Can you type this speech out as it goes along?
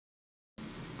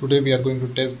Today we are going to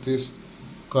test this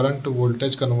current to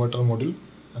voltage converter module,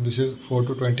 and this is 4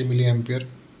 to 20 milliampere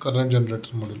current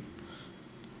generator module.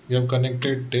 We have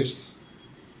connected this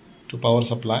to power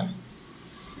supply.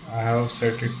 I have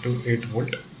set it to 8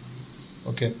 volt.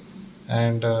 Okay,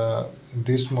 and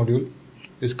this module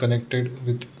is connected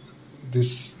with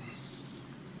this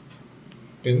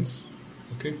pins.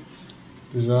 Okay,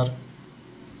 these are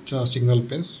signal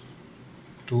pins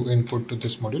to input to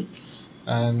this module,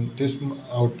 and this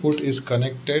output is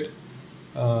connected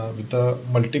with the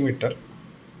multimeter.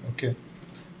 Okay,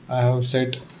 I have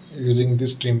set, using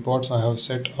these stream ports, I have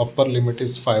set upper limit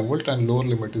is 5 volt and lower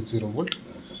limit is 0 volt.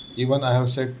 Even I have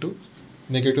set to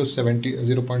negative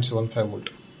 0.75 volt.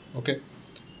 Okay,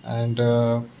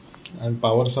 and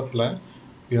power supply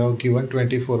we have given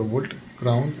 24 volt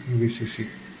ground VCC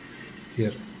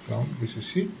here, ground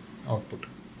VCC output.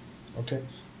 Okay,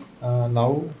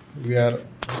 now we are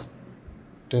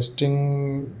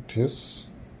testing this.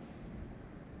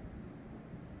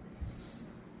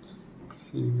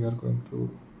 See, we are going to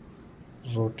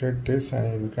rotate this,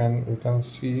 and you can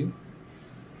see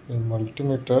in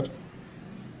multimeter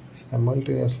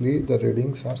simultaneously the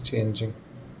readings are changing.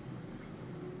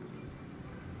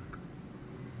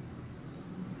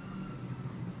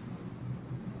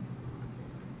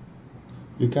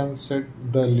 You can set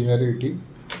the linearity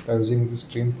by using the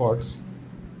stream pods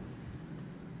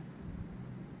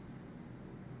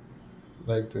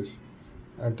like this.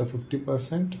 At the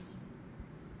 50%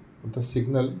 of the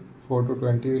signal 4 to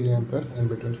 20 milliampere, in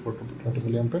between 4 to 20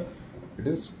 milliampere, it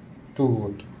is 2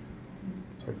 volt.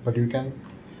 But you can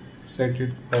set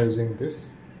it by using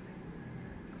this.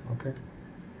 Okay,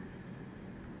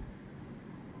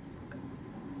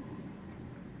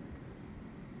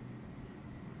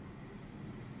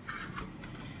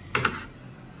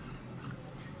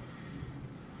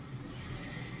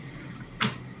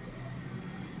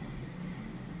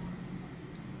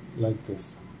 like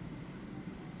this.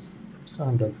 It's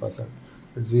 100%.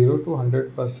 At 0 to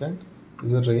 100%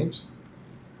 is a range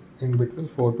in between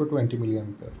 4 to 20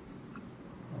 milliampere.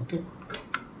 Okay,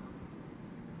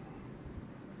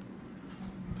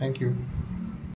 thank you.